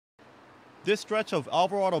This stretch of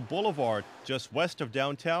Alvarado Boulevard, just west of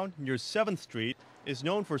downtown near 7th Street, is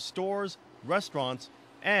known for stores, restaurants,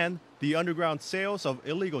 and the underground sales of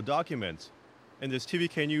illegal documents. In this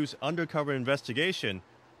TVK News undercover investigation,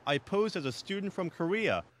 I posed as a student from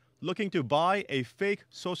Korea looking to buy a fake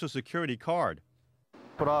Social Security card.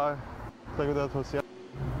 I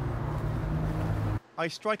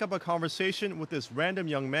strike up a conversation with this random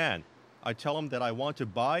young man. I tell him that I want to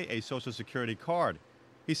buy a Social Security card.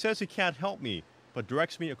 He says he can't help me, but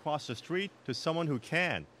directs me across the street to someone who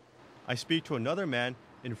can. I speak to another man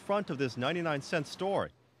in front of this 99-cent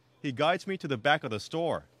store. He guides me to the back of the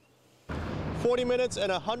store. 40 minutes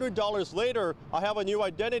and $100 later, I have a new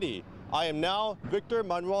identity. I am now Victor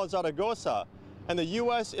Manuel Zaragoza, and the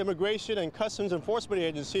U.S. Immigration and Customs Enforcement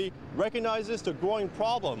Agency recognizes the growing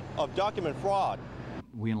problem of document fraud.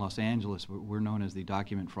 We in Los Angeles, we're known as the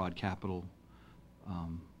document fraud capital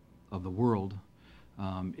of the world.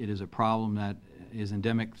 It is a problem that is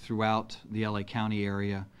endemic throughout the LA County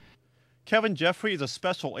area. Kevin Jeffrey is a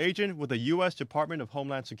special agent with the U.S. Department of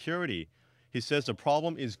Homeland Security. He says the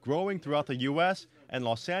problem is growing throughout the U.S., and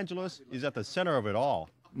Los Angeles is at the center of it all.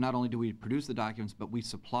 Not only do we produce the documents, but we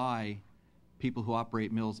supply people who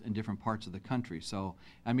operate mills in different parts of the country. So,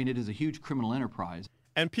 I mean, it is a huge criminal enterprise.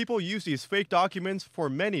 And people use these fake documents for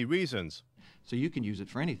many reasons. So you can use it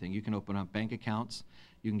for anything. You can open up bank accounts.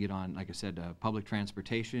 You can get on, like I said, public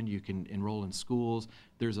transportation. You can enroll in schools.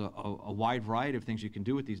 There's a wide variety of things you can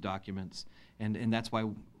do with these documents, and that's why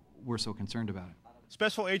we're so concerned about it.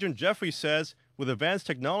 Special Agent Jeffrey says with advanced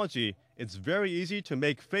technology, it's very easy to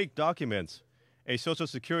make fake documents. A Social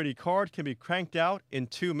Security card can be cranked out in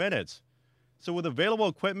 2 minutes. So with available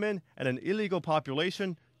equipment and an illegal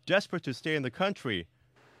population desperate to stay in the country,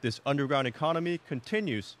 this underground economy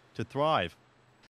continues to thrive.